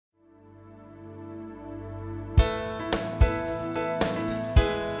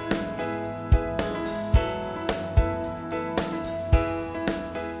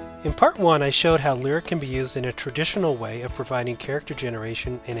part 1, I showed how Lyric can be used in a traditional way of providing character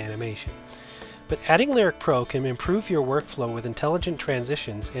generation and animation. But adding Lyric Pro can improve your workflow with intelligent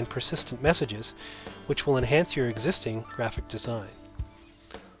transitions and persistent messages, which will enhance your existing graphic design.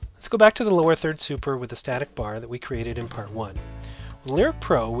 Let's go back to the lower third super with the static bar that we created in part 1. With Lyric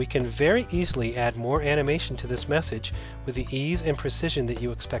Pro, we can very easily add more animation to this message with the ease and precision that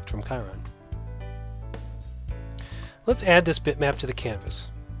you expect from Chiron. Let's add this bitmap to the canvas.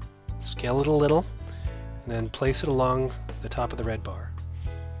 Scale it a little, and then place it along the top of the red bar.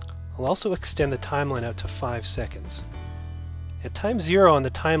 I'll also extend the timeline out to 5 seconds. At time 0 on the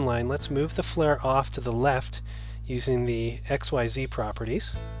timeline, let's move the flare off to the left using the XYZ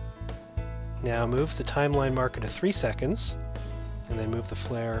properties. Now move the timeline marker to 3 seconds, and then move the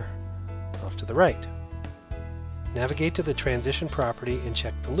flare off to the right. Navigate to the transition property and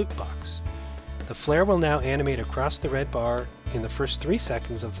check the loop box. The flare will now animate across the red bar in the first 3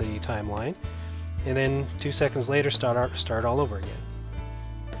 seconds of the timeline, and then 2 seconds later start all over again.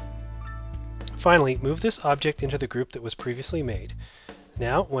 Finally, move this object into the group that was previously made.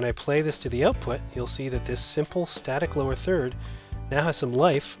 Now, when I play this to the output, you'll see that this simple static lower third now has some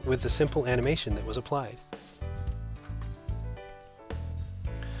life with the simple animation that was applied.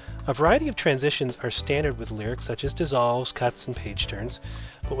 A variety of transitions are standard with Lyric, such as dissolves, cuts, and page turns,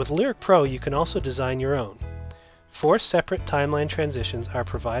 but with Lyric Pro you can also design your own. 4 separate timeline transitions are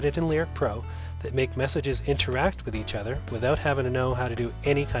provided in Lyric Pro that make messages interact with each other without having to know how to do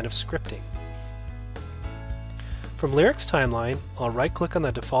any kind of scripting. From Lyric's timeline, I'll right-click on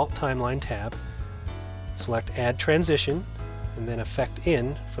the default timeline tab, select Add Transition, and then Effect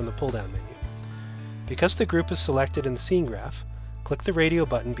In from the pull-down menu. Because the group is selected in the scene graph, click the radio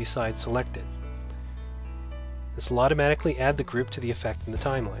button beside Selected. This will automatically add the group to the effect in the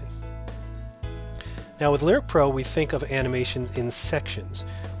timeline. Now with Lyric Pro, we think of animations in sections.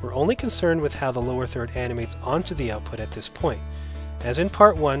 We're only concerned with how the lower third animates onto the output at this point. As in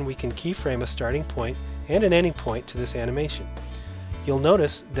part 1, we can keyframe a starting point and an ending point to this animation. You'll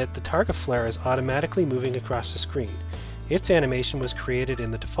notice that the target flare is automatically moving across the screen. Its animation was created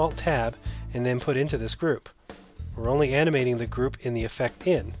in the default tab and then put into this group. We're only animating the group in the effect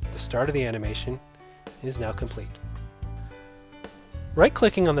in. The start of the animation is now complete.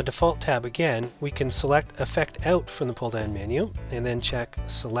 Right-clicking on the default tab again, we can select Effect Out from the pull-down menu and then check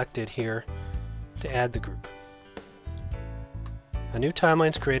Selected here to add the group. A new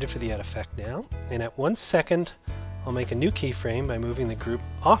timeline is created for the add effect now, and at 1 second I'll make a new keyframe by moving the group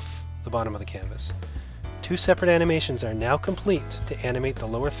off the bottom of the canvas. 2 separate animations are now complete to animate the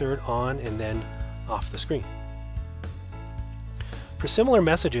lower third on and then off the screen. For similar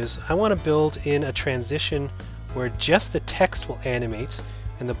messages, I want to build in a transition where just the text will animate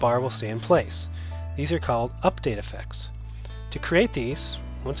and the bar will stay in place. These are called update effects. To create these,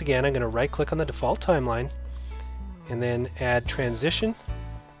 once again I'm going to right-click on the default timeline and then add Transition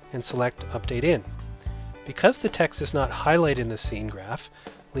and select Update In. Because the text is not highlighted in the scene graph,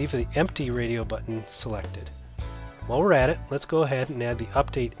 leave the empty radio button selected. While we're at it, let's go ahead and add the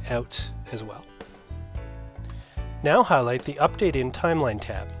Update Out as well. Now highlight the Update In Timeline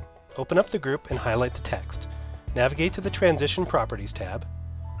tab. Open up the group and highlight the text. Navigate to the Transition Properties tab.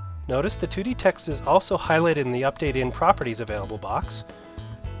 Notice the 2D text is also highlighted in the Update In Properties available box.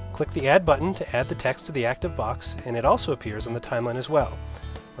 Click the Add button to add the text to the active box, and it also appears on the timeline as well.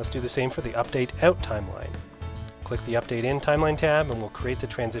 Let's do the same for the Update Out timeline. Click the Update In Timeline tab and we'll create the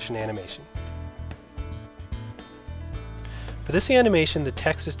transition animation. For this animation, the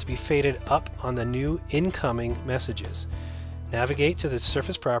text is to be faded up on the new incoming messages. Navigate to the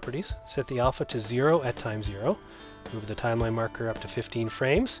surface properties, set the alpha to 0 at time 0, move the timeline marker up to 15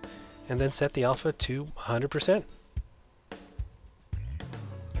 frames, and then set the alpha to 100%.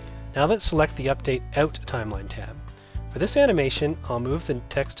 Now let's select the Update Out Timeline tab. For this animation, I'll move the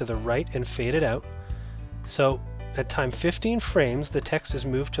text to the right and fade it out. So at time 15 frames, the text is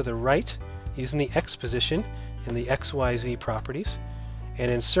moved to the right using the X position in the XYZ properties,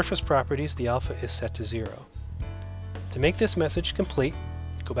 and in surface properties, the alpha is set to 0. To make this message complete,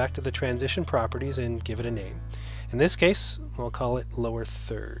 go back to the transition properties and give it a name. In this case, we'll call it lower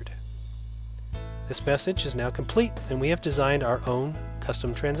third. This message is now complete, and we have designed our own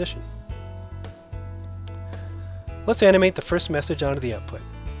custom transition. Let's animate the first message onto the output.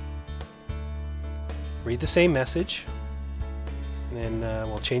 Read the same message, and then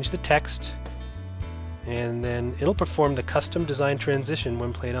we'll change the text, and then it'll perform the custom design transition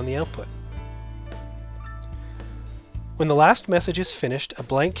when played on the output. When the last message is finished, a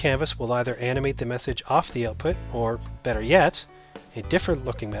blank canvas will either animate the message off the output, or better yet, a different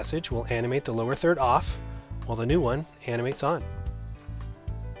looking message will animate the lower third off, while the new one animates on.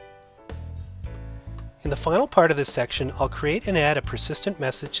 In the final part of this section, I'll create and add a persistent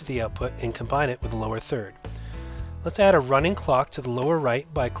message to the output and combine it with the lower third. Let's add a running clock to the lower right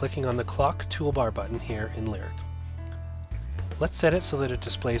by clicking on the clock toolbar button here in Lyric. Let's set it so that it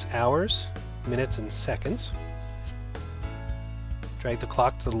displays hours, minutes, and seconds. Drag the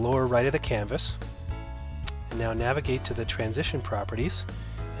clock to the lower right of the canvas. And now navigate to the transition properties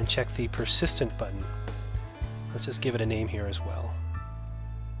and check the persistent button. Let's just give it a name here as well.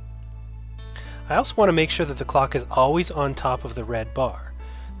 I also want to make sure that the clock is always on top of the red bar.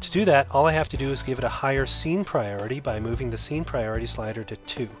 To do that, all I have to do is give it a higher scene priority by moving the scene priority slider to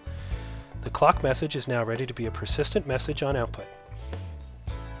 2. The clock message is now ready to be a persistent message on output.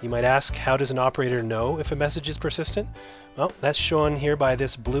 You might ask, how does an operator know if a message is persistent? Well, that's shown here by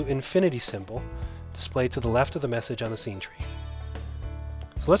this blue infinity symbol displayed to the left of the message on the scene tree.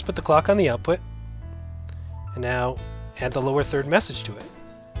 So let's put the clock on the output and now add the lower third message to it.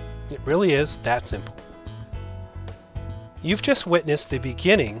 It really is that simple. You've just witnessed the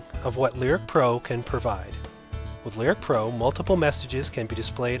beginning of what Lyric Pro can provide. With Lyric Pro, multiple messages can be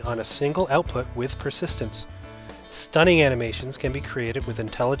displayed on a single output with persistence. Stunning animations can be created with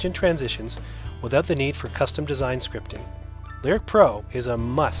intelligent transitions without the need for custom design scripting. Lyric Pro is a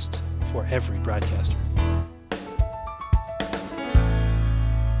must for every broadcaster.